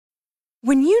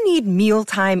When you need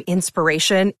mealtime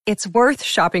inspiration, it's worth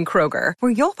shopping Kroger,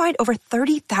 where you'll find over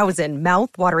 30,000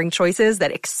 mouth-watering choices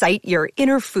that excite your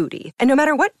inner foodie. And no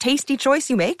matter what tasty choice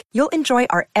you make, you'll enjoy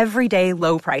our everyday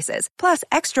low prices, plus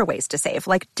extra ways to save,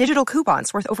 like digital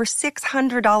coupons worth over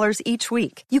 $600 each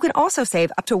week. You can also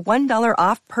save up to $1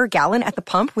 off per gallon at the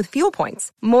pump with fuel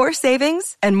points. More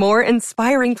savings and more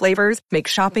inspiring flavors make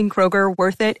shopping Kroger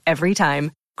worth it every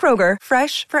time. Kroger,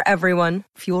 fresh for everyone.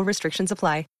 Fuel restrictions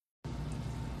apply.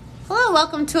 Hello,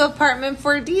 welcome to Apartment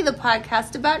 4D, the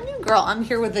podcast about New Girl. I'm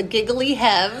here with a giggly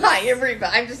Hev. Hi,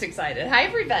 everybody. I'm just excited. Hi,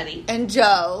 everybody. And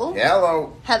Joe.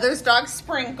 Hello. Heather's dog,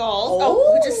 Sprinkles.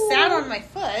 Who just sat on my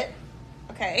foot.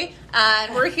 Okay.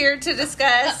 And we're here to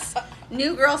discuss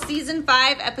New Girl Season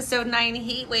 5, Episode 9,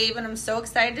 Heat Wave. And I'm so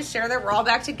excited to share that we're all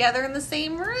back together in the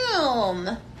same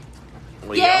room.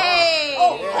 Yay!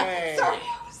 Yay! Sorry,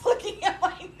 I was looking at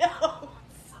my notes.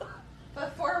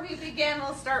 Before we begin,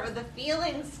 we'll start with the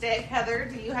feeling stick. Heather,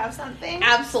 do you have something?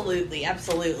 Absolutely.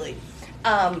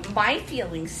 My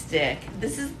feeling stick,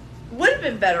 would have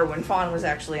been better when Fawn was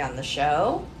actually on the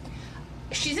show.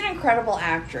 She's an incredible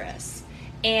actress,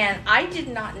 and I did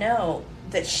not know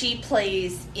that she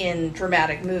plays in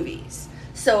dramatic movies.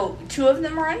 So 2 of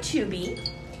them are on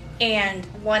Tubi, and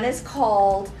one is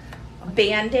called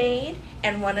Band-Aid,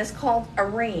 and one is called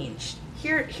Arranged.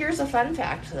 Here's a fun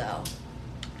fact, though.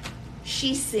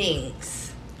 She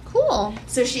sings. Cool.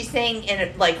 So she sang in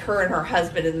it, like her and her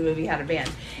husband in the movie had a band.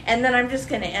 And then I'm just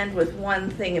going to end with one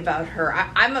thing about her.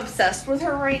 I'm obsessed with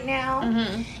her right now.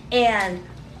 Mm-hmm. And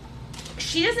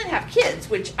she doesn't have kids,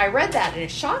 which I read that and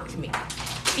it shocked me.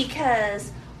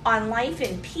 Because on Life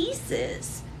in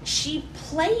Pieces, she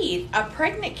played a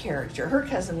pregnant character. Her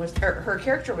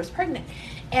character was pregnant.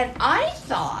 And I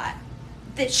thought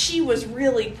that she was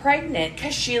really pregnant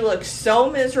because she looked so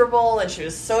miserable and she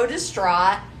was so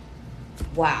distraught.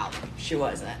 Wow, she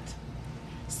wasn't.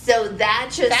 So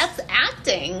that's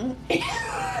acting.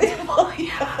 Oh,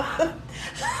 yeah.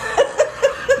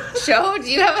 Joe, do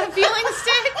you have a feeling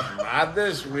stick? Not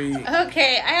this week.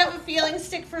 Okay, I have a feeling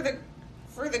stick for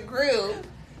the group,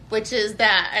 which is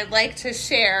that I'd like to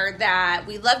share that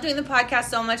we love doing the podcast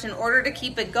so much. In order to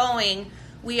keep it going,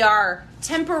 we are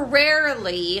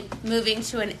temporarily moving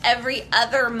to an every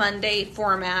other Monday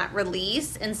format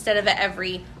release instead of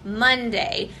every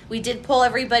Monday. We did poll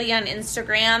everybody on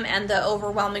Instagram, and the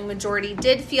overwhelming majority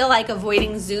did feel like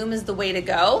avoiding Zoom is the way to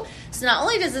go. So not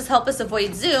only does this help us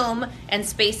avoid Zoom and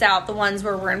space out the ones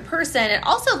where we're in person, it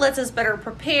also lets us better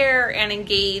prepare and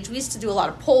engage. We used to do a lot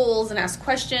of polls and ask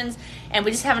questions, and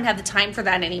we just haven't had the time for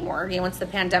that anymore, once the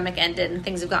pandemic ended and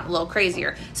things have gotten a little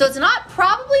crazier. So it's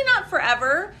probably not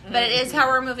forever, but it is how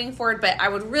we're moving forward. But I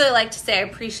would really like to say I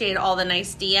appreciate all the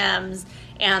nice DMs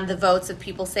and the votes of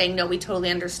people saying, no, we totally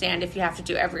understand if you have to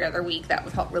do every other week. That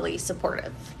would help really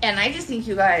supportive. And I just think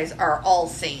you guys are all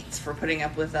saints for putting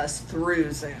up with us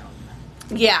through Zoom.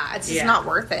 Yeah, it's just not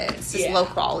worth it. It's just low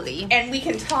quality. And we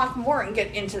can talk more and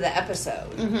get into the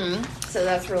episode. Mm-hmm. So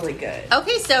that's really good.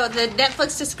 Okay, so the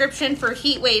Netflix description for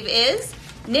Heat Wave is: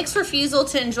 Nick's refusal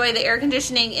to enjoy the air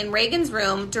conditioning in Reagan's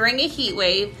room during a heat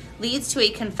wave leads to a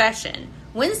confession.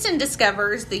 Winston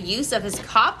discovers the use of his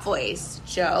cop voice.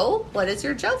 Joe, what is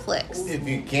your Joe Flicks? If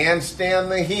you can't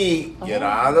stand the heat, get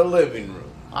out of the living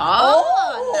room.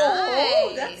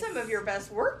 Oh, nice. That's some of your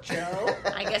best work, Joe.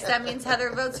 I guess that means Heather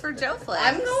votes for Joe Flicks.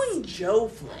 I'm going Joe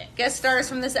Flicks. Guest stars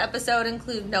from this episode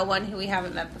include no one who we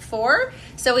haven't met before.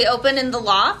 So we open in the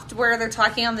loft where they're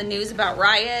talking on the news about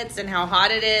riots and how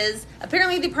hot it is.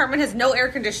 Apparently the apartment has no air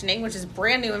conditioning, which is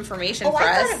brand new information for us.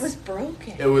 I thought it was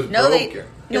broken. It was broken.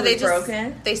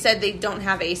 Broken? They said they don't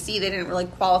have AC. They didn't really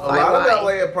qualify. A lot why. of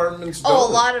LA apartments don't. Oh,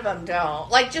 a lot of them don't.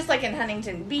 Just like in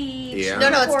Huntington Beach. Yeah.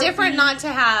 No, it's different not to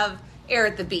have air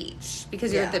at the beach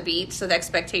because you're at the beach. So the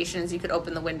expectation is you could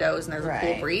open the windows and there's a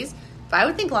cool breeze. But I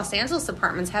would think Los Angeles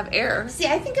apartments have air. See,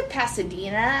 I think of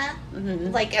Pasadena,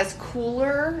 as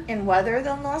cooler in weather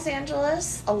than Los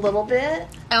Angeles, a little bit.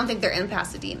 I don't think they're in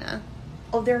Pasadena.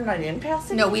 Oh, they're not in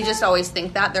Pasadena? No, we just always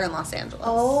think that. They're in Los Angeles.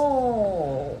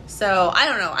 Oh. So, I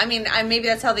don't know. I mean, maybe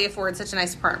that's how they afford such a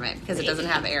nice apartment, because it doesn't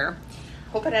have air.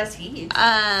 Hope it has heat.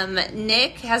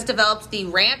 Nick has developed the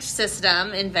ranch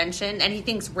system invention, and he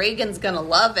thinks Reagan's going to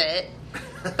love it.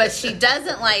 But she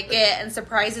doesn't like it and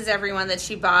surprises everyone that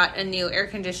she bought a new air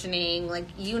conditioning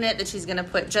unit that she's going to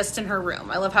put just in her room.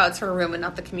 I love how it's her room and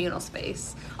not the communal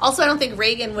space. Also, I don't think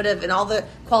Reagan would have, in all the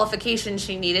qualifications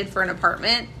she needed for an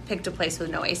apartment, picked a place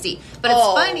with no AC. But it's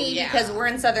funny because we're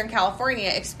in Southern California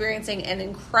experiencing an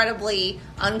incredibly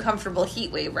uncomfortable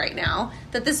heat wave right now,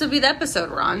 that this would be the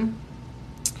episode we're on.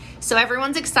 So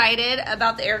everyone's excited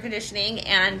about the air conditioning,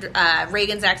 and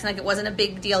Reagan's acting like it wasn't a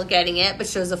big deal getting it, but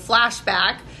shows a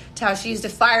flashback to how she used a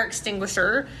fire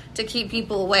extinguisher to keep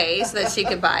people away so that she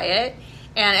could buy it.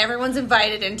 And everyone's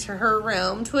invited into her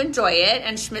room to enjoy it.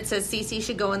 And Schmidt says Cece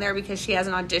should go in there because she has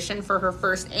an audition for her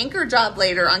first anchor job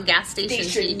later on gas station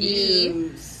TV.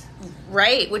 News.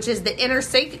 Right, which is the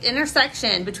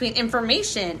intersection between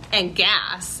information and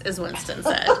gas, as Winston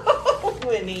said.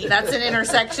 Winnie. That's an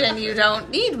intersection you don't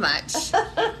need much.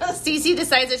 Cece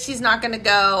decides that she's not going to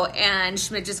go, and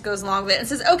Schmidt just goes along with it and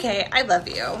says, okay, I love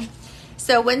you.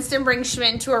 So Winston brings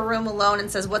Schmidt into a room alone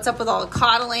and says, what's up with all the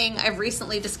coddling? I've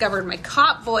recently discovered my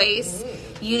cop voice.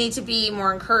 You need to be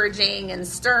more encouraging and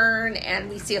stern. And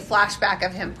we see a flashback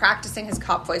of him practicing his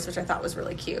cop voice, which I thought was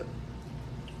really cute.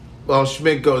 Well,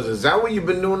 Schmidt goes, is that what you've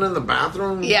been doing in the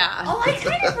bathroom? Yeah. Oh, I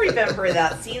kind of remember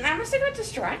that scene. I must have got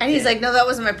distracted. And he's like, no, that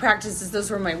wasn't my practices.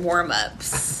 Those were my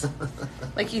warm-ups.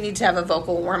 Like, you need to have a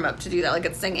vocal warm-up to do that, like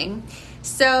it's singing.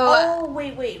 So... Oh,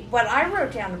 wait. What I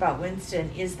wrote down about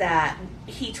Winston is that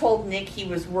he told Nick he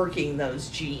was working those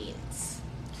jeans.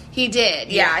 He did,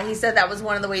 yeah. He said that was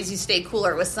one of the ways you stay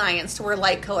cooler with science, to wear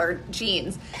light-colored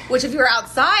jeans. Which, if you're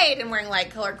outside and wearing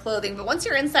light-colored clothing, but once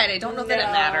you're inside, I don't know that it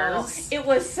matters. It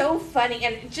was so funny,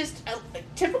 and just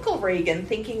typical Reagan,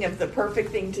 thinking of the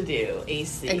perfect thing to do,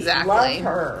 AC. Exactly. Love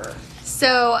her.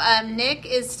 So, Nick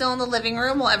is still in the living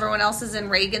room while everyone else is in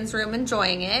Reagan's room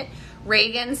enjoying it.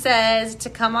 Reagan says to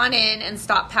come on in and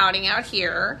stop pouting out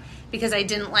here because I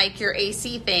didn't like your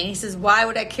AC thing. He says, why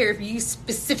would I care if you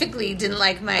specifically didn't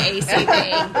like my AC thing?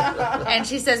 And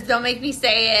she says, don't make me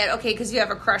say it. Okay, because you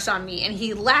have a crush on me. And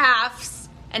he laughs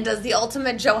and does the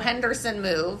ultimate Joe Henderson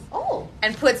move. Oh.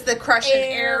 And puts the crush in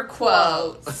air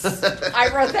quotes.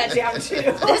 I wrote that down, too.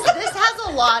 This has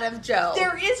a lot of Joe.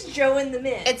 There is Joe in the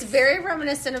mix. It's very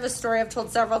reminiscent of a story I've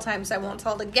told several times, so I won't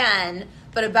tell it again,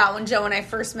 but about when Joe and I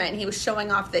first met, and he was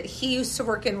showing off that he used to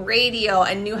work in radio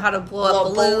and knew how to blow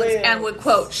up balloons and would,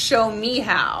 quote, show me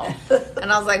how.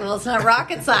 And I was like, well, it's not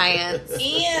rocket science.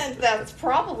 And that's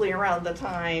probably around the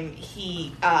time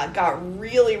he got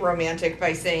really romantic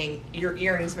by saying, your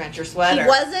earrings match your sweater.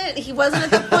 He wasn't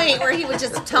at the point where he would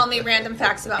just tell me random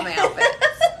facts about my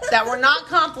outfits that were not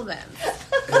compliments.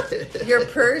 Your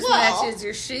purse matches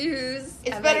your shoes.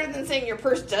 It's better than saying your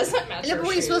purse doesn't match your shoes.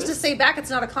 What are you supposed to say back? It's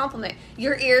not a compliment.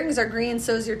 Your earrings are green,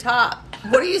 so's your top.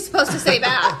 What are you supposed to say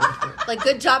back? Like,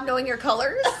 good job knowing your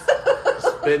colors?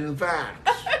 Spitting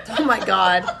facts. Oh my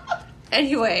God.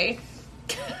 Anyway,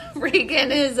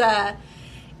 Reagan is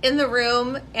in the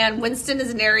room, and Winston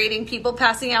is narrating people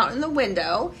passing out in the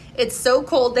window. It's so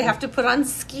cold they have to put on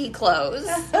ski clothes,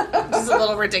 which is a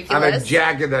little ridiculous. On a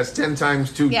jacket that's 10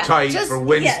 times too tight for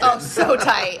Winston. Yes. Oh, so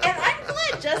tight. And I'm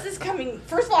glad Jess is coming.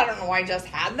 First of all, I don't know why Jess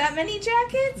had that many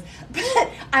jackets,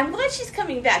 but I'm glad she's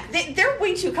coming back. They're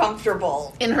way too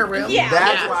comfortable. In her room? Yeah.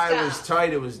 That's why it was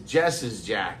tight. It was Jess's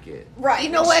jacket. Right. You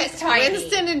know what? She's tiny.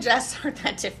 Winston and Jess aren't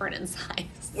that different in size.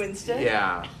 Winston?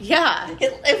 Yeah. Yeah.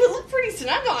 It would look pretty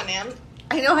snug on him.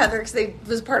 I know, Heather, because they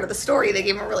was part of the story. They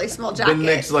gave him a really small jacket. Then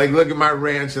Nick's like, look at my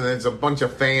ranch, and it's a bunch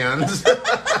of fans. Yeah,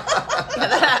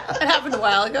 that happened a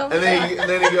while ago. And then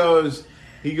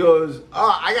he goes,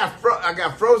 oh, I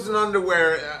got frozen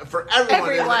underwear for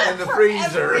everyone. In the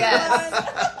freezer.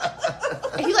 Yes.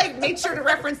 He made sure to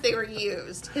reference they were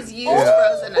used. His used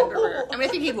frozen underwear. I mean,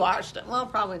 I think he washed them. Well,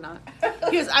 probably not.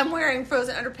 He goes, I'm wearing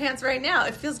frozen underpants right now.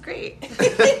 It feels great.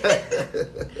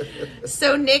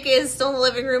 So Nick is still in the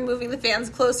living room, moving the fans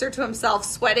closer to himself,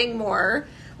 sweating more.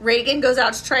 Reagan goes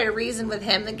out to try to reason with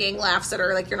him. The gang laughs at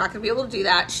her, like, you're not going to be able to do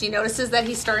that. She notices that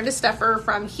he's starting to suffer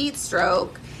from heat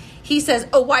stroke. He says,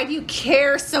 oh, why do you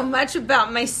care so much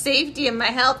about my safety and my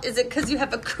health? Is it because you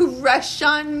have a crush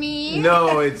on me?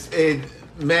 No,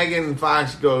 Megan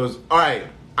Fox goes, all right,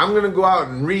 I'm going to go out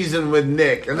and reason with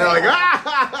Nick. And they're like,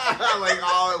 ah! Like,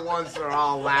 all at once, they're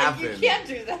all laughing. You can't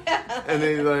do that. And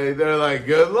they're like,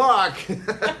 good luck.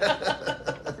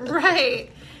 Right.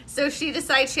 So she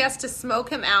decides she has to smoke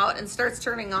him out and starts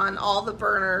turning on all the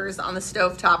burners on the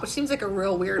stovetop, which seems like a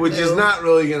real weird Which move. is not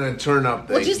really going to turn up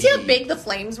the Well, did you see how heat. big the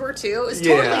flames were, too? It was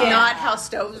totally not how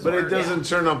stoves But work. it doesn't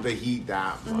turn up the heat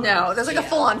that much. No, there's like a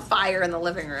full-on fire in the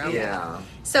living room. Yeah.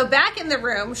 So back in the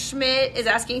room, Schmidt is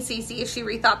asking Cece if she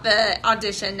rethought the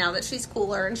audition now that she's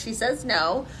cooler, and she says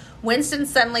no. Winston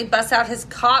suddenly busts out his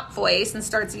cop voice and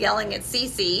starts yelling at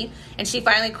Cece, and she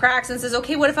finally cracks and says,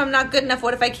 okay, what if I'm not good enough?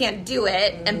 What if I can't do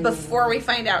it? And before we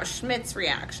find out Schmidt's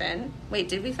reaction... Wait,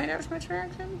 did we find out Schmidt's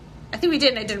reaction? I think we did,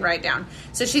 and I didn't write it down.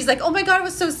 So she's like, oh my God, it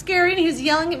was so scary, and he was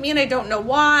yelling at me, and I don't know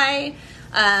why.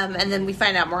 And then we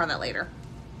find out more on that later.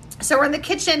 So we're in the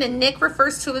kitchen, and Nick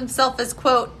refers to himself as,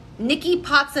 quote, Nicky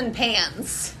Pots and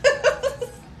Pans.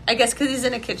 I guess because he's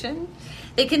in a kitchen.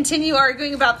 They continue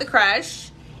arguing about the crush.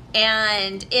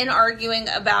 And in arguing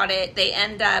about it, they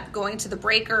end up going to the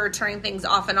breaker, turning things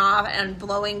off, and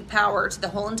blowing power to the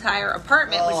whole entire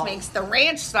apartment, which makes the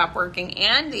ranch stop working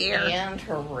and the air. And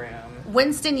her room.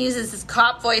 Winston uses his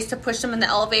cop voice to push him in the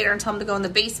elevator and tell him to go in the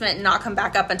basement and not come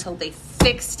back up until they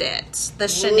fixed it. The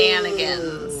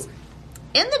shenanigans. Whoa.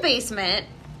 In the basement,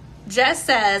 Jess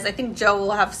says, I think Joe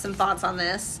will have some thoughts on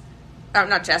this. Oh,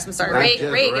 not Jess, I'm sorry.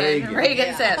 Reagan.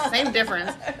 Reagan says, same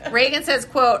difference. Reagan says,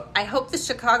 quote, I hope the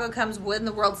Chicago Cubs win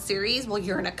the World Series while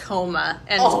you're in a coma,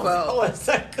 end quote. That was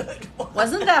a good one.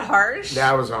 Wasn't that harsh?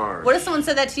 That was hard. What if someone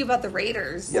said that to you about the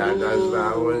Raiders? Yeah,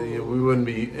 we wouldn't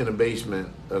be in a basement,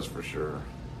 that's for sure.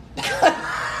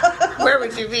 Where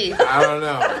would you be? I don't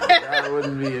know. That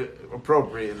wouldn't be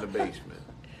appropriate in the basement.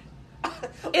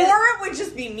 Or it would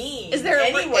just be me. Is there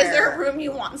a room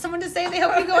you want someone to say they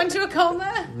hope you go into a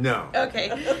coma? No. Okay.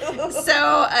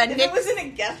 So If Nick it was in a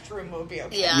guest room, it would be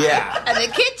okay. Yeah. And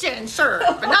the kitchen, sure,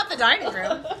 but not the dining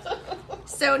room.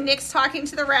 So Nick's talking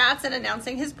to the rats and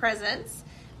announcing his presence.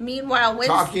 Meanwhile,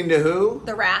 Talking to who?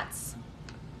 The rats.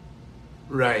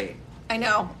 Right. I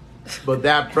know. But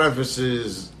that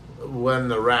prefaces when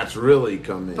the rats really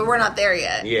come in. But we're not there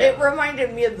yet. Yeah. It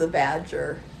reminded me of the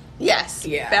Badger. Yes.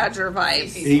 Yeah. Badger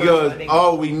vibes. He goes,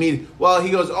 we meet. Well,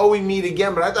 he goes, we meet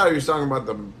again. But I thought he was talking about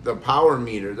the power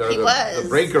meter, the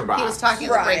breaker box. He was talking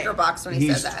about the breaker box when he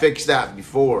He's said that. fixed that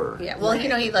before. Yeah. Well,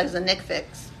 he loves a Nick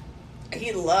fix.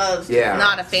 He loves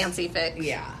Not a fancy fix.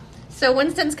 Yeah. So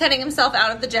Winston's cutting himself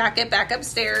out of the jacket back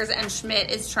upstairs, and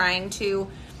Schmidt is trying to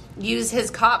use his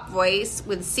cop voice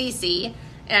with Cece,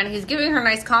 and he's giving her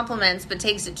nice compliments, but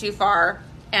takes it too far,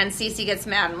 and Cece gets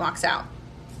mad and walks out.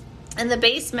 In the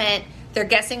basement, they're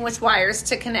guessing which wires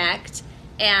to connect,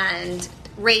 and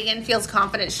Reagan feels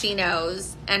confident she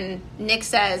knows, and Nick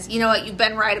says, you know what, you've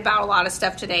been right about a lot of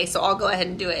stuff today, so I'll go ahead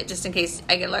and do it, just in case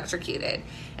I get electrocuted.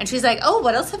 And she's like, oh,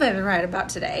 what else have I been right about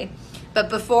today? But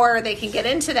before they can get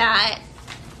into that,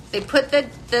 they put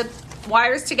the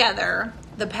wires together,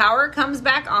 the power comes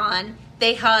back on,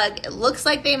 they hug, it looks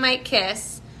like they might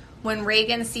kiss, when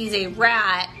Reagan sees a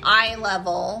rat eye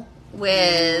level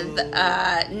with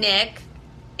Nick,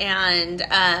 and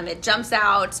it jumps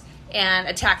out and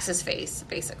attacks his face,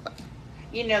 basically.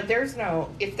 You know, there's no...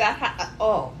 If that...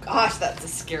 oh, gosh, that's a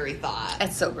scary thought.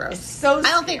 It's so gross. It's so I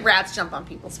don't think rats jump on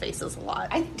people's faces a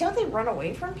lot. Don't they run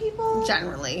away from people?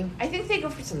 Generally. I think they go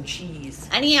for some cheese.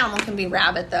 Any animal can be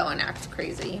rabbit, though, and act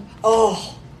crazy.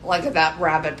 Oh, like that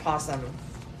rabbit possum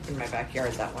in my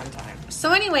backyard that one time.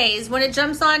 So anyways, when it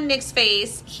jumps on Nick's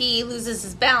face, he loses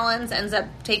his balance, ends up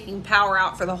taking power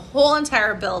out for the whole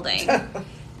entire building.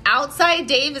 Outside,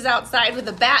 Dave is outside with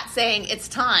a bat saying, it's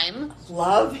time.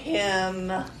 Love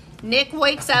him. Nick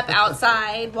wakes up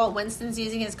outside while Winston's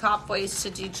using his cop voice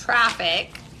to do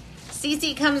traffic.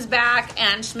 Cece comes back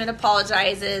and Schmidt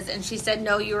apologizes, and she said,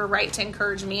 no, you were right to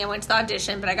encourage me. I went to the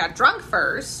audition, but I got drunk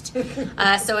first,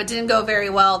 so it didn't go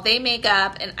very well. They make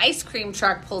up, an ice cream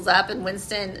truck pulls up, and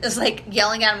Winston is like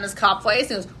yelling at him in his cop voice.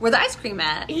 He goes, where's the ice cream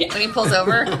at? Yeah. When he pulls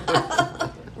over.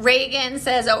 Reagan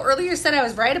says, earlier said I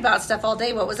was right about stuff all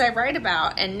day. What was I right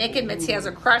about? And Nick admits he has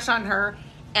a crush on her,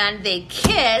 and they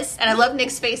kiss, and I love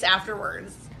Nick's face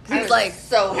afterwards. He's like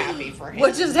so happy for him.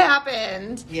 What just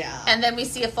happened? Yeah. And then we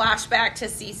see a flashback to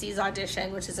Cece's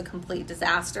audition, which is a complete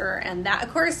disaster. And that,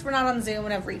 of course, we're not on Zoom,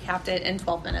 and I've recapped it in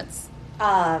 12 minutes.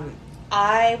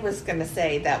 I was going to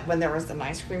say that when there was an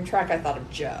ice cream truck, I thought of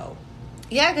Joe.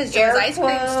 Yeah, because Joe's ice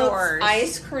cream stores.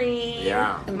 Ice cream.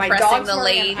 Yeah. My Impressing dog's the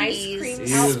wearing ladies. an ice cream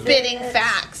Spitting outfit.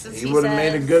 facts, as He would have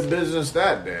made a good business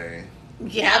that day.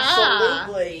 Yeah.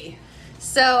 Absolutely.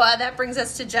 So that brings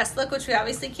us to Jess Look, which we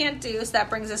obviously can't do. So that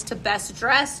brings us to Best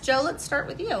Dress. Joe, let's start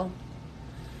with you.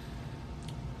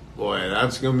 Boy,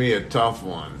 that's going to be a tough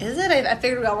one. Is it? I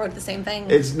figured we all wrote the same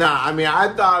thing. It's not. I mean,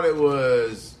 I thought it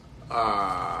was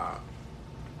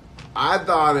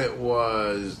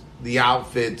the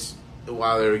outfits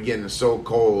while they were getting so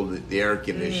cold, the air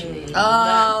conditioning.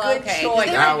 Oh, Good okay. choice.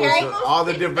 That Very- was all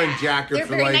the different jackets They're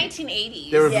for very like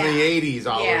 1980s. they were Yeah. from the 80s.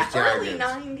 All Yeah. those jackets. Early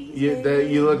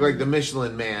 90s, You look like the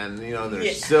Michelin Man. You know, they're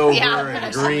Yeah. silver Yeah.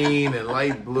 and green and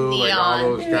light blue, like all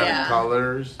Neon. those kind Yeah. of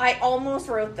colors. I almost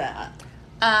wrote that.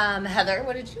 Heather,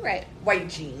 what did you write? White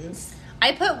jeans.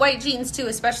 I put white jeans too,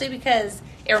 especially because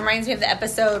it reminds me of the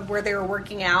episode where they were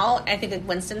working out. I think like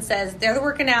Winston says they're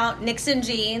working out, Nixon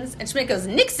jeans, and Schmidt goes,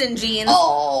 Nixon jeans?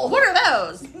 Oh. What are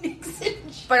those? Nixon.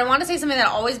 But I want to say something that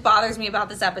always bothers me about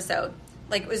this episode.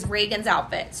 like, it was Reagan's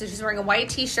outfit. So she's wearing a white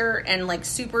t-shirt and, like,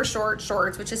 super short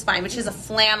shorts, which is fine. But she has a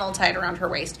flannel tied around her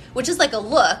waist, which is like a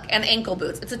look, and ankle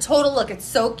boots. It's a total look. It's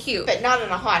so cute. But not in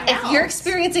a hot house. If you're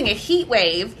experiencing a heat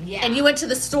wave and you went to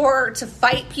the store to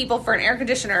fight people for an air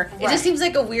conditioner, it just seems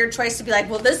like a weird choice to be like,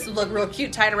 well, this would look real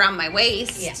cute tied around my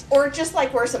waist. Yeah. Or just,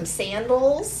 like, wear some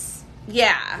sandals.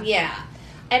 Yeah. Yeah.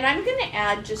 And I'm going to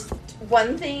add just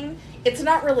one thing. It's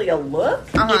not really a look.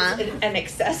 It's an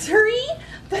accessory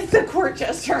that the court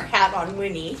jester had on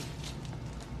Winnie.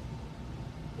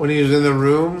 When he was in the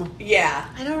room? Yeah.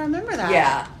 I don't remember that.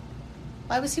 Yeah.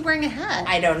 Why was he wearing a hat?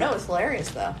 I don't know. It's hilarious,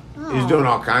 though. He was doing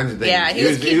all kinds of things. Yeah, he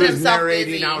was keeping himself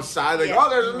narrating busy. outside, like, oh,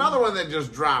 there's another one that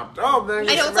just dropped. Oh, then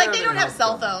I know, it's like they don't have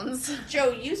cell phones. Joe,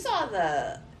 you saw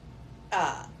the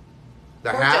The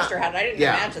court hat? jester hat. I didn't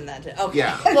imagine that. Okay.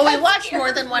 Yeah. Well, we watched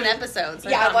more than one episode, so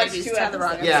Yeah, I I thought watched maybe 2 it's the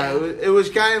wrong episodes. Yeah, it was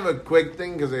kind of a quick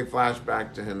thing because they flashed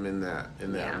back to him in that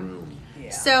room. Yeah.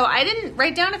 So I didn't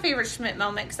write down a favorite Schmidt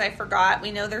moment because I forgot.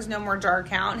 We know there's no more jar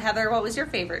count. Heather, what was your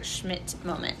favorite Schmidt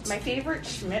moment? My favorite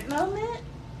Schmidt moment?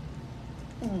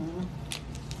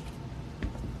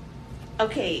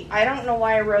 Okay, I don't know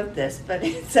why I wrote this, but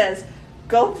it says,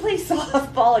 go play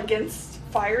softball against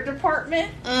fire department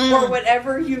or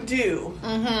whatever you do.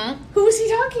 Mm-hmm. Who was he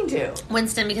talking to?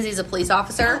 Winston, because he's a police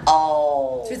officer.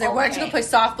 Oh. So he's like, why don't you go play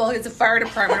softball against the fire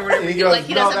department or whatever And he you do? goes, Like,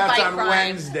 he no, doesn't that's fight on crime.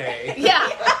 Wednesday. Yeah.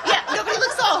 No, but he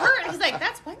looks all hurt. He's like,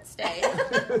 that's Wednesday.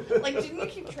 Like, didn't you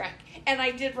keep track? And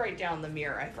I did write down the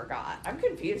mirror. I forgot. I'm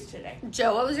confused today.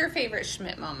 Joe, what was your favorite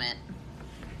Schmidt moment?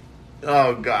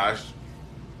 Oh, gosh.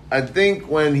 I think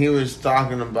when he was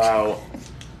talking about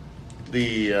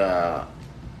the,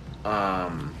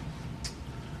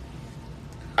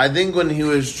 I think when he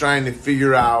was trying to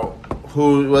figure out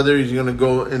whether he's going to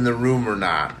go in the room or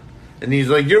not. And he's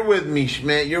like, you're with me,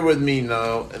 Schmidt. You're with me,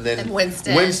 no. And then And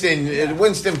Winston.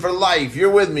 Winston for life. You're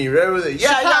with me. Right with it.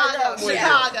 Yeah,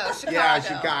 Chicago. Yeah,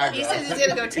 Chicago. He says he's going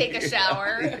to go take a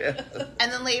shower. Yeah.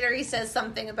 And then later he says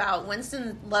something about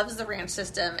Winston loves the ranch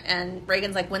system. And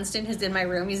Reagan's like, Winston, who's in my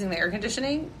room using the air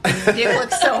conditioning? And Dick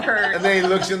looks so hurt. And then he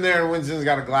looks in there and Winston's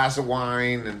got a glass of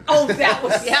wine. And Oh, that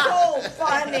was Yeah. so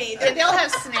funny. And they'll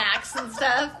have snacks and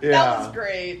stuff. yeah. That was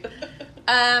great.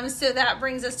 So that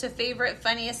brings us to favorite,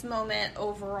 funniest moment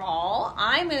overall.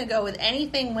 I'm going to go with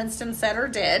anything Winston said or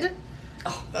did,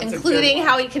 Oh, that's a good including one.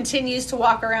 how he continues to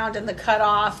walk around in the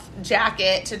cut-off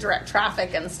jacket to direct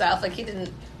traffic and stuff. Like, he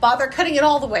didn't bother cutting it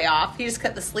all the way off. He just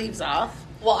cut the sleeves off.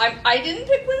 Well, I didn't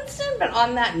pick Winston, but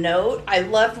on that note, I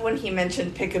loved when he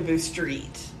mentioned Picaboo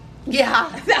Street. Yeah.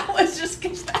 That was just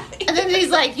funny. And then he's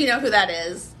like, you know who that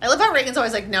is. I love how Reagan's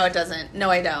always like, no, it doesn't. No,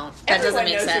 I don't. That Everyone doesn't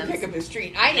make knows sense. who Picaboo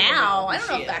Street. I didn't Now, know I who don't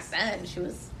know she if back is. then she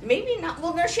was... Maybe not.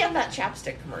 Well, no, she had that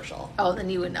chapstick commercial. Oh, then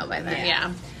you would know by then,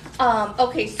 yeah.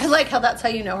 Okay. I like how that's how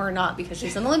you know her not, because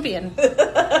she's an Olympian.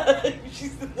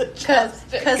 She's in the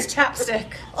Because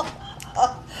chapstick.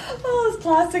 Oh, it's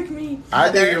classic me.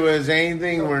 I think it was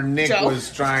anything where Nick Joe.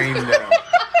 was trying to.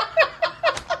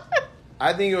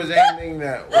 I think it was anything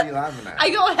that. What are you laughing at? I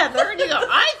go, Heather, and you go,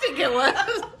 I think it was.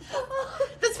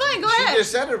 That's fine, go She ahead.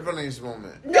 just said her funniest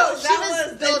moment. No, she that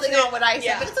was was building the- on what I said,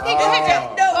 yeah. but it's okay. Go ahead, Joe.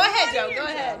 Oh. No, go I ahead, wanna Joe. hear Go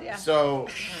Joe. ahead. Yeah. So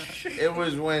it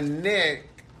was when Nick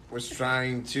was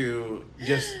trying to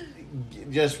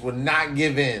just would not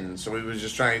give in. So he was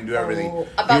just trying to do everything. Oh, he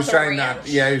about was the trying ranch?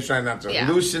 he was trying not to Yeah.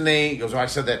 hallucinate. He goes, "Oh, I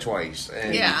said that twice."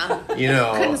 And, Yeah. you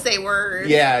know, Couldn't say words.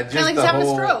 Yeah, Kind just of like the he's having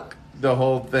whole a stroke. the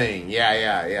whole thing.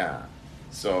 Yeah.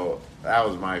 So that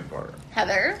was my part.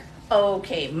 Heather?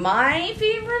 Okay, my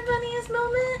favorite funniest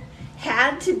moment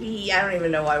had to be, I don't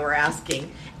even know why we're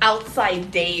asking, outside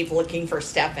Dave looking for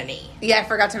Stephanie. Yeah, I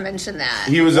forgot to mention that.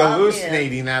 He was Love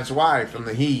hallucinating. That's why from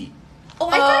the heat. Oh,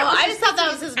 I just thought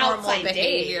that was his normal outside Dave.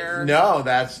 behavior. No,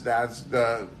 that's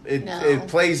the it. No. It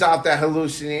plays out that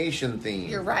hallucination theme.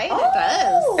 You're right, Oh. it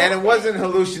does. And it wasn't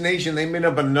hallucination. They made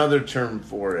up another term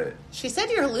for it. She said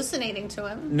you're hallucinating to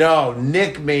him. No,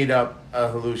 Nick made up a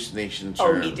hallucination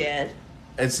Oh, term. he did.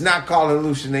 It's not called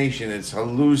hallucination. It's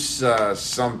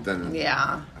something.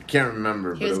 Yeah. I can't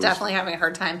remember. He but was it definitely having a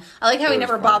hard time. I like how It he was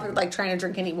never fun. bothered like trying to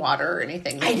drink any water or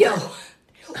anything. I know.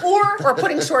 Or Or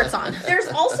putting shorts on. there's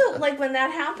also, like, when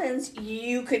that happens,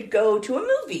 you could go to a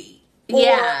movie. Or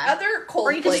Yeah. other cold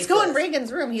Or you could just go in places.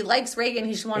 Reagan's room. He likes Reagan.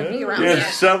 He should want to be around He has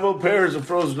him. several pairs of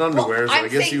frozen underwear, so I'm I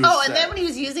guess saying- he was. Oh, and set. then when he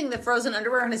was using the frozen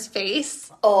underwear on his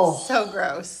face. Oh. So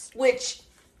gross. Which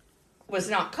was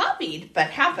not copied, but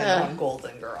happened on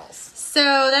Golden Girls. So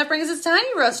that brings us to Honey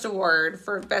Roast Award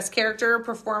for Best Character,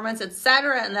 Performance,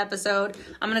 etc. in the episode.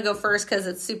 I'm going to go first because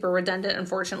it's super redundant,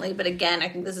 unfortunately. But again, I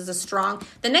think this is a strong...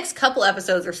 The next couple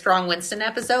episodes are strong Winston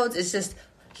episodes. It's just...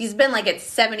 He's been like at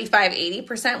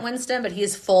 75-80% Winston, but he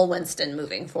is full Winston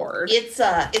moving forward. It's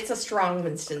a strong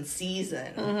Winston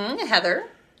season. Heather.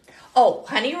 Oh,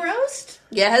 honey roast?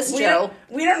 Yes, Joe.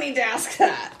 We don't need to ask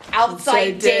that.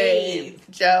 Outside Dave.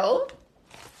 Joe.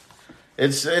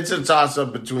 It's a toss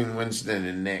up between Winston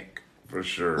and Nick for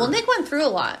sure. Well, Nick went through a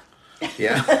lot.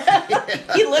 Yeah.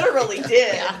 He literally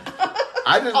did. Yeah.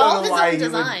 I just All don't know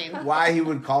his own why he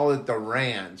would call it the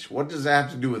ranch. What does that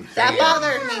have to do with That fans?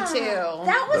 bothered me too.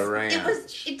 That The was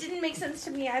ranch. it didn't make sense to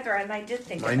me either, and I did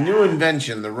think My of that. new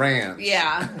invention, the ranch.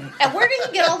 Yeah. And where did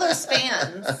he get all those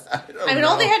fans? I mean,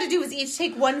 all they had to do was each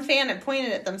take one fan and point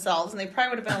it at themselves, and they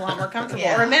probably would have been a lot more comfortable.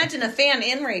 Yeah. Or imagine a fan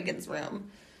in Reagan's room.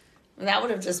 That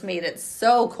would have just made it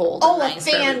so cold. Oh, and a nice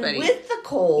for fan everybody. with the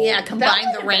cold. Yeah, combine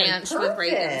That the would have been ranch with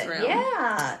Reagan's perfect. room.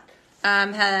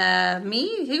 Yeah.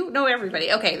 Me? Who? No,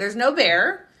 everybody. Okay, there's no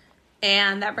bear.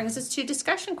 And that brings us to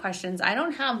discussion questions. I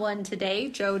don't have one today.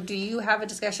 Joe, do you have a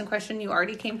discussion question you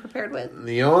already came prepared with?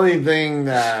 The only thing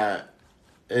that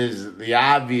is the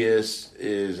obvious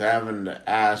is having to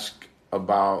ask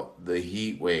about the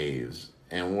heat waves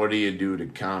and what do you do to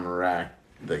counteract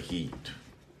the heat?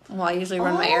 Well, I usually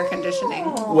run my air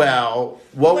conditioning. Well,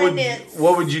 what When would it's-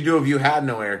 what would you do if you had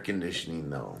no air conditioning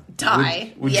though?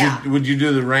 Die. Would Yeah. you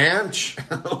do the ranch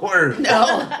or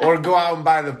No. or go out and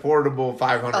buy the portable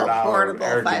 $500 Portable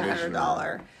air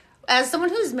 $500. As someone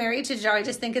who's married to Joe, I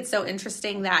just think it's so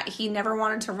interesting that he never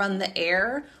wanted to run the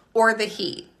air or the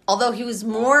heat. Although he was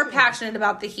more passionate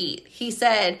about the heat. He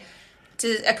said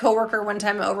to a coworker one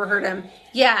time, I overheard him,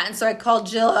 yeah, and so I called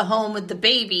Jill at home with the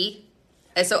baby.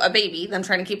 And so a baby that I'm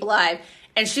trying to keep alive.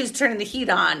 And she was turning the heat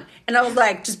on. And I was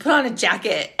like, just put on a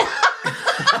jacket.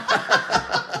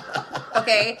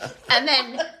 Okay? And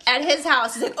then at his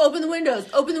house, he's like, open the windows,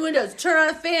 turn on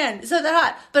a fan. It's not that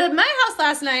hot. But at my house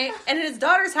last night and at his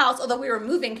daughter's house, although we were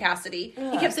moving Cassidy,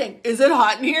 he kept saying, is it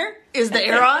hot in here? Is the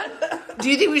air on? Do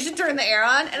you think we should turn the air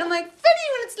on? And I'm like, Finny,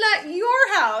 when it's not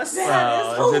your house. That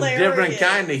is It's a different hilarious.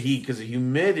 kind of heat because the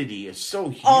humidity is so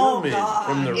humid Oh, God.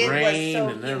 from the it rain was so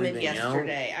and humid everything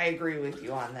yesterday. I agree with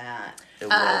you on that.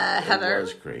 else. Heather? It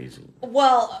was crazy.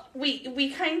 Well,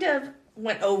 we kind of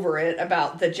went over it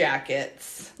about the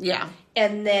jackets. Yeah.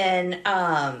 And then,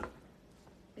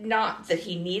 not that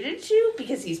he needed to,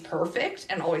 because he's perfect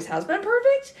and always has been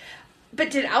perfect.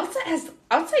 But has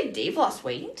outside Dave lost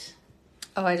weight?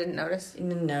 Oh, I didn't notice. You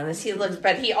didn't notice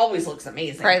but he always looks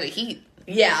amazing. Probably the heat.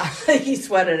 Yeah, he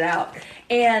sweated out.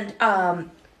 And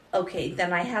okay,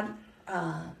 then I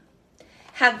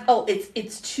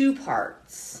it's two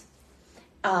parts.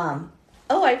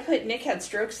 I put Nick had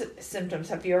stroke symptoms.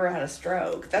 Have you ever had a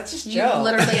stroke? That's just You Joe.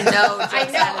 literally know. I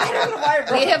know. I don't know why I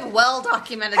brought We have well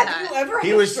documented Have that. you ever had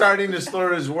He a was stroke? starting to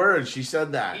slur his words. She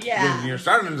said that. Yeah. You're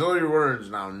starting to slur your words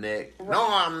now, Nick. No,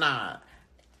 I'm not.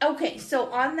 Okay,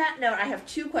 so on that note, I have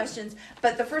two questions.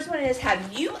 But the first one is,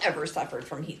 have you ever suffered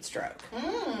from heat stroke?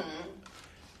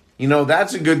 You know,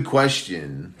 that's a good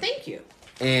question. Thank you.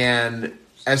 And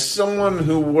as someone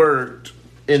who worked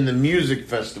in the music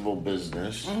festival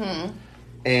business,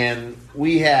 and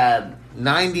we had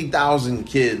 90,000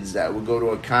 kids that would go to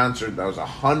a concert that was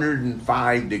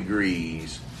 105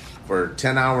 degrees for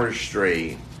 10 hours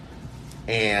straight,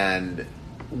 and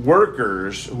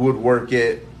workers who would work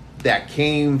it that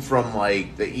came from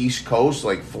like the East Coast,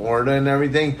 like Florida and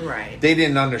everything, Right. they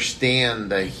didn't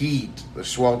understand the heat, the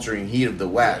sweltering heat of the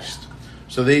West.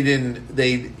 So and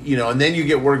then you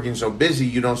get working so busy,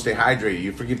 you don't stay hydrated.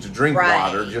 You forget to drink Right.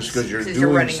 water just because you're 'Cause doing you're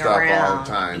running stuff all around.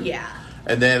 the time. Yeah.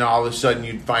 And then all of a sudden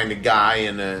you'd find a guy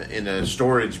in a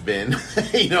storage bin,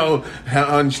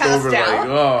 hunched Passed over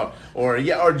out?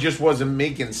 like, or just wasn't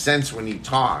making sense when he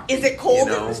talked. Is it cold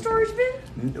you know? in the storage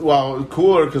bin? Well,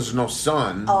 cooler because there's no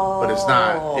sun, but it's Oh.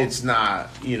 not,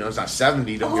 it's not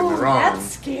 70, don't get me Oh, wrong.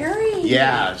 that's scary.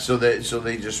 Yeah, so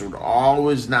they just would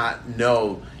always not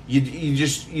know. You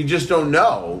just don't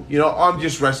know. I'm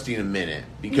just resting a minute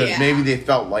because Yeah. maybe they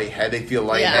felt lightheaded. They feel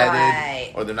lightheaded,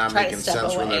 Right. or they're not Try to making step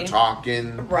sense when away. they're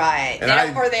talking. Right.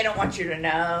 And Or they don't want you to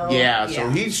know. Yeah, so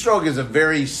heat stroke is a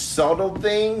very subtle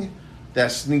thing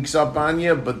that sneaks up on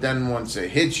you, but then once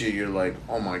it hits you, you're like,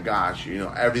 oh my gosh,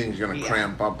 everything's going to Yeah.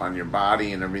 cramp up on your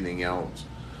body and everything else.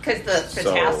 Because the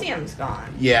So- potassium's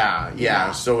gone. Yeah.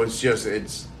 Yeah. So it's just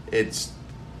it's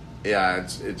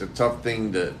a tough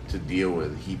thing to deal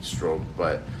with, heat stroke,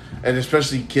 and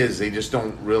especially kids, they just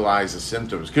don't realize the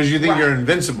symptoms because you think Right. you're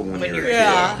invincible when you're a kid.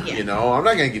 Yeah. I'm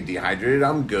not gonna get dehydrated.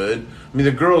 I'm good. I mean,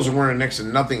 the girls are wearing next to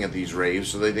nothing at these raves,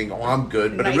 so they think, oh, I'm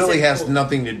good, but Nice it really and has cool.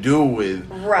 nothing to do with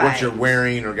Right. what you're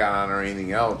wearing or got on or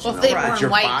anything else. Well, if you they'd know? worn It's your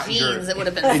white your- jeans, it would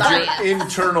have been it's science. your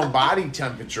internal body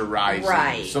temperature rising,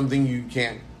 Right. something you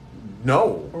can't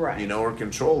know, Right. or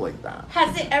control like that.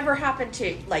 Has it ever happened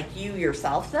to like you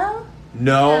yourself though?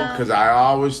 No, because I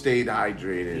always stayed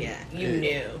hydrated. Yeah, you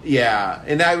knew. Yeah,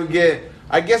 and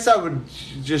I guess I would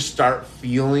just start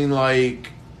feeling like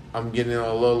I'm getting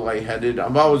a little lightheaded.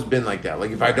 I've always been like that.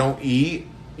 Like if I don't eat,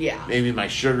 Yeah. maybe my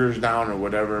sugar's down or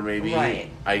whatever, maybe Right.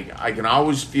 I can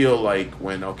always feel like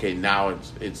when, okay, now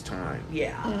it's time.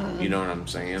 Yeah. You know what I'm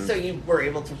saying? So you were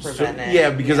able to prevent it. Yeah,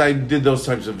 because I did those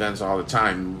types of events all the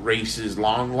time. Races,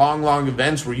 long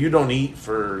events where you don't eat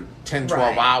for 10,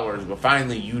 12 Right. hours, but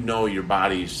finally your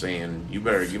body's saying, you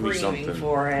better give me Screaming something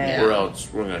for it. or else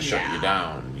we're going to shut Yeah. you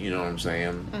down. You know what I'm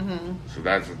saying? Mm-hmm. So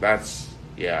that's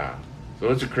yeah. So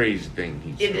it's a crazy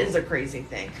thing. It is a crazy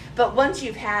thing. But once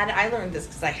you've had, I learned this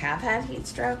because I have had heat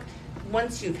stroke.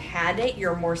 Once you've had it,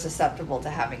 you're more susceptible to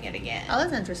having it again. Oh,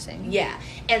 that's interesting. Yeah.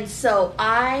 And so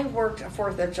I worked a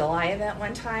 4th of July event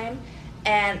one time,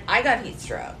 and I got heat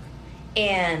stroke.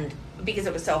 And because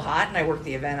it was so hot, and I worked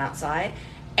the event outside,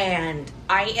 and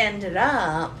I ended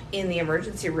up in the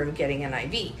emergency room getting an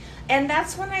IV. And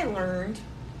that's when I learned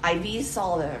IVs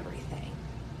solve everything.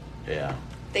 Yeah.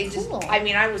 They just, Cool.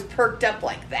 I was perked up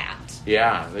like that.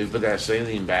 Yeah, they put that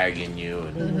saline bag in you.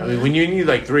 And, I mean, when you need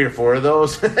like 3 or 4 of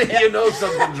those, you know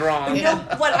something's wrong. You know,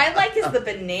 what I like is the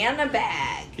banana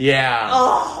bag. Yeah.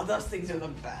 Oh, those things are the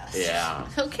best. Yeah.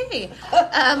 Okay.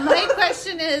 My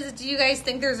question is, do you guys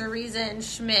think there's a reason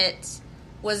Schmidt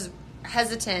was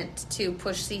hesitant to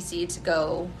push Cece to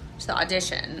go to the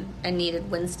audition and needed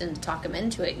Winston to talk him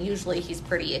into it? Usually he's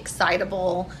pretty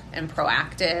excitable and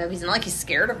proactive. He's not like he's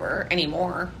scared of her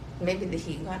anymore. Maybe the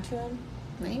heat got to him.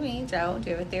 Maybe. Joe, do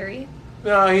you have a theory?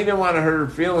 No, he didn't want to hurt her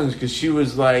feelings because she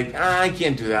was like, I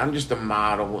can't do that. I'm just a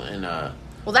model and a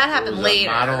Well, that happened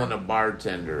later. a model and a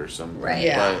bartender or something. Right.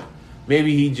 Yeah. But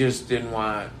maybe he just didn't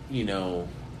want,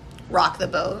 Rock the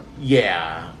boat.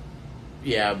 yeah.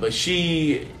 Yeah, but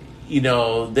she,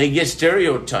 they get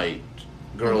stereotyped.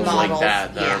 Girls like Models,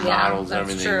 that yeah. are models and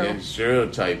that's everything. true. They're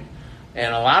stereotyped.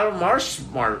 And a lot of them are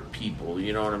smart people,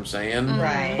 you know what I'm saying?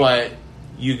 Right. But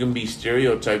you can be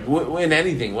stereotyped in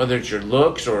anything, whether it's your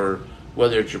looks or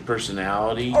whether it's your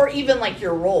personality. Or even like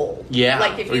your role. Yeah,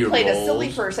 Like if or you your played a roles.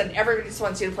 silly person, everybody just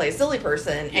wants you to play a silly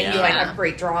person, and you Yeah. might have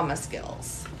great drama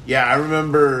skills. Yeah, I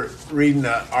remember reading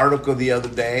an article the other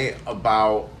day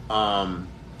about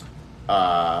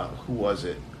who was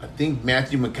it? I think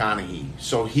Matthew McConaughey.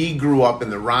 So he grew up in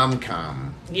the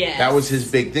rom-com. Yes. That was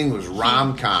his big thing, was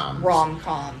rom-coms.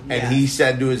 Rom-com. And yes. he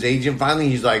said to his agent, finally,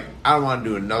 he's like, I don't want to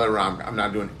do another rom-com. I'm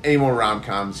not doing any more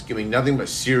rom-coms. Give me nothing but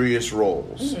serious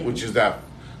roles, which is that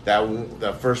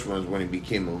first one was when he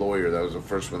became a lawyer. That was the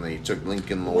first one that he took,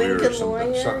 Lincoln Lawyer or Lincoln something.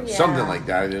 Lawyer, yeah. Something like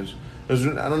that. I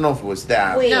don't know if it was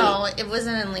that. Wait. No, it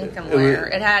wasn't in Lincoln It was- Lawyer.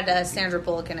 It had Sandra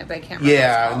Bullock in it, but I can't remember.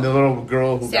 Yeah, and the little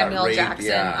girl who Samuel got raped. Jackson,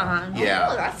 Yeah, uh-huh. yeah.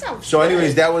 Oh, that sounds So, anyways,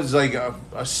 good. that was like a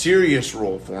serious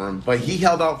role for him, but he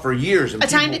held out for years. And A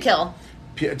Time to Kill.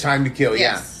 A Time to Kill.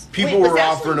 Yes. Yeah, people Wait, was were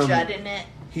Ashley offering him. Judd in it?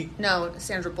 No,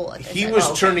 Sandra Bullock. I He said. was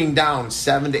okay. turning down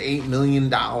 $7 to $8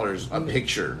 million a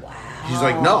picture. Wow. He's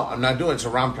like, no, I'm not doing it. It's a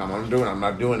rom-com. I'm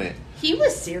not doing it. He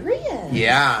was serious.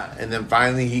 Yeah, and then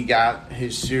finally he got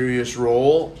his serious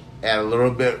role at a little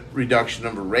bit reduction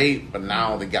of a rate, but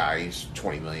now the guy's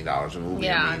 $20 million a movie.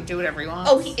 Yeah, I mean. do whatever you want.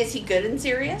 Oh, is he good and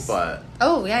serious? But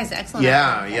Oh, yeah, he's excellent.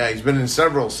 yeah, he's been in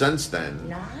several since then.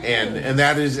 Nice. And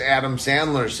that is Adam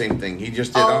Sandler, same thing. He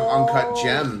just did Oh. Uncut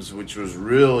Gems, which was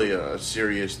really a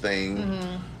serious thing.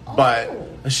 Mm-hmm. But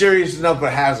Oh. serious enough,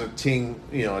 but has a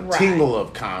Right. tingle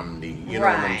of comedy. You know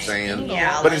what I'm Right. saying?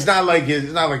 Yeah, But like-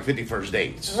 it's not like 50 First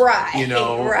Dates, Right, You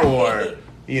know, right. or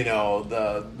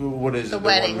the what is The it?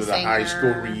 Wedding one with the high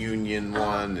school Singer. reunion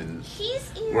one, and He's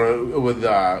in. with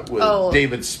Oh.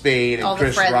 David Spade and All the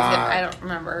Chris friends Rock. that I don't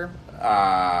remember.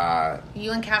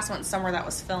 You and Cass went somewhere that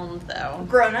was filmed, though.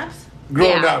 Grown Ups.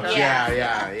 Grown Yeah. Ups,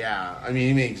 Yeah. yeah. I mean,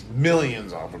 he makes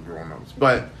millions off of Grown Ups,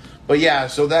 but yeah.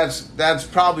 So that's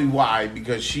probably why,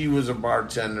 because she was a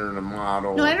bartender and a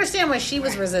model. No, I understand why she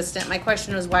was resistant. My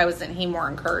question was, why wasn't he more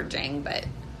encouraging? But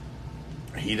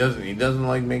He doesn't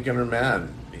like making her mad.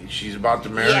 She's about to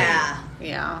marry Yeah. him.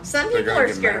 yeah. Some They're people gonna are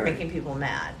get scared of married. making people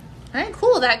mad. All right,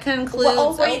 cool. That concludes.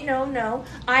 Well, oh wait, no.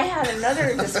 I had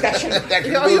another discussion. That Oh,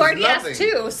 concludes you already nothing. asked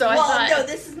two, so I Well, thought. no,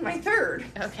 this is my third.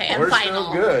 Okay, and We're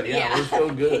final. still good. Yeah, we're still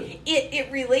good. It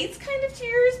relates kind of to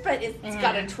yours, but it's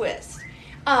got a twist.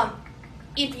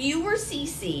 If you were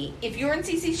Cece, if you were in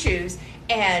Cece's shoes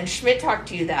and Schmidt talked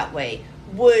to you that way,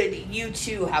 would you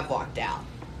too have walked out?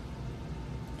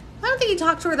 I don't think he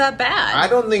talked to her that bad. I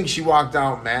don't think she walked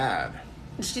out mad.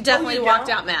 She definitely you walked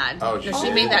don't? out mad. Oh, No, she she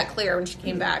did? made that clear when she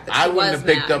came back. That I she wouldn't was have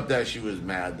picked mad. up that she was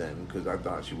mad then, because I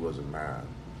thought she wasn't mad.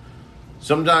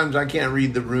 Sometimes I can't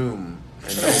read the room.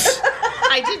 And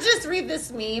I did just read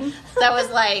this meme that was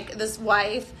like, this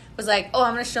wife was like, oh,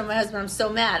 I'm going to show my husband I'm so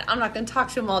mad. I'm not going to talk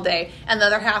to him all day. And the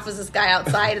other half was this guy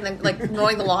outside and then like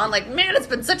mowing the lawn like, man, it's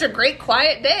been such a great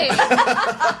quiet day. And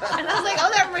I was like,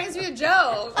 oh, that reminds me of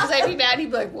Joe. Because I'd be mad.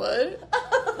 He'd be like, what?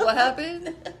 What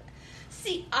happened?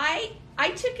 See, I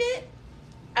took it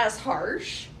as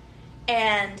harsh,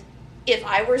 and if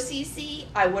I were Cece,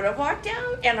 I would have walked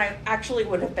out, and I actually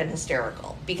would have been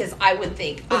hysterical, because I would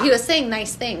think... Well, he was saying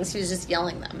nice things. He was just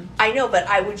yelling them. I know, but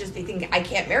I would just be thinking, I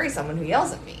can't marry someone who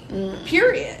yells at me.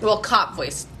 Period. Well, cop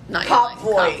voice, not Cop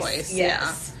yelling. voice, Cop voice,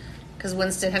 yes. Because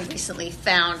Winston had recently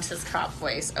found his cop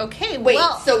voice. Okay, Wait,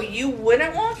 well... so you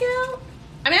wouldn't walk out?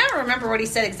 I mean, I don't remember what he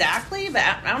said exactly, but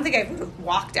I don't think I would have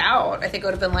walked out. I think it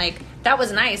would have been like, that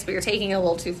was nice, but you're taking it a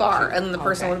little too far. And then the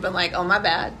person would have been like, oh, my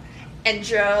bad. And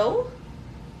Joe?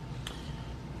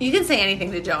 You can say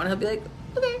anything to Joe, and he'll be like,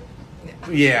 okay.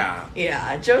 yeah.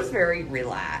 Yeah, Joe's very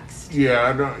relaxed. Yeah,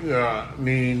 I don't. I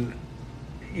mean,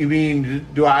 you mean?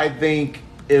 Do I think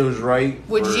it was right?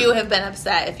 Would you have been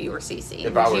upset if you were Cece?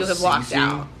 If Would I you was have walked Cece?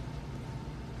 out?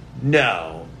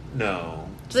 No.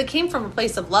 Because it came from a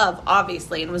place of love,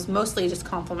 obviously, and was mostly just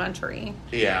complimentary.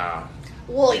 Yeah.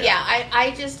 Well, yeah,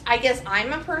 I guess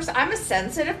I'm a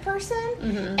sensitive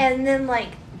person, and then, like...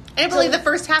 And I believe the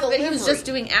first half of it, he was delivery. just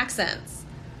doing accents.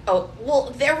 Oh,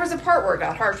 well, there was a part where it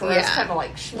got harsh, where I was kind of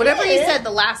like... Whatever he "Schmidt." said, the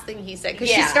last thing he said. Because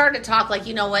she Yeah. started to talk like,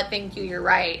 you know what, thank you, you're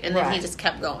right. And then he Right. just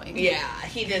kept going. Yeah,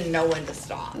 he didn't know when to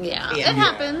stop. Yeah, Yeah. it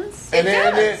happens. And It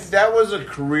then does. that was a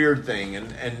career thing,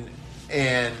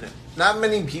 and not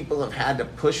many people have had to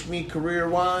push me career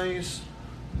wise,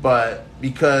 but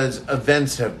because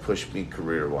events have pushed me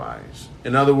career wise.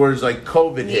 In other words, like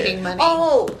COVID Needing hit. money.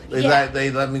 Oh, yeah. They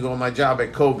let me go on my job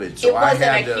at COVID, so It wasn't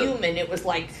I had a to. human, it was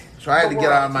like... So I had the to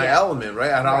get out of world, my yeah. element,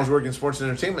 right? And I was Right. working sports and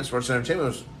entertainment. Sports and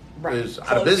entertainment Right. was out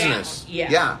of Closed business. down.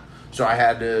 Yeah. So I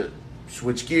had to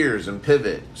switch gears and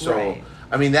pivot. So Right.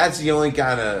 I mean, that's the only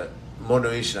kind of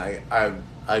motivation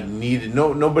I've needed.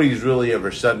 Nobody's really ever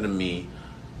said to me,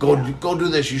 go do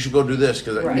this. You should go do this,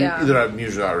 because Right. Yeah. either I'm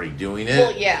usually already doing it,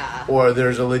 Well, yeah. or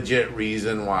there's a legit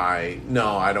reason why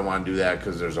no, I don't want to do that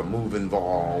because there's a move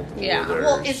involved. or Yeah. there's-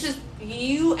 Well, it's just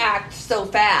you act so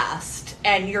fast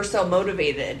and you're so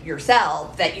motivated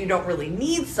yourself that you don't really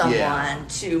need someone Yeah.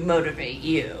 to motivate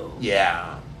you.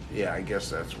 yeah, I guess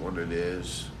that's what it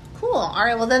is. Cool. All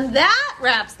right. Well, then that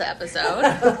wraps the episode.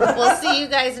 We'll see you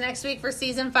guys next week for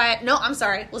season 5. No, I'm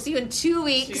sorry. We'll see you in 2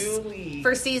 weeks, 2 weeks.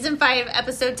 for season 5,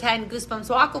 episode 10,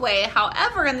 Goosebumps Walk Away.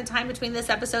 However, in the time between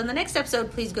this episode and the next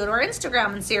episode, please go to our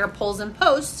Instagram and see our polls and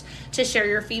posts to share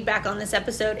your feedback on this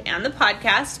episode and the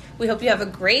podcast. We hope you have a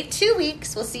great 2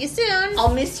 weeks. We'll see you soon.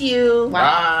 I'll miss you.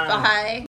 Wow. Bye. Bye.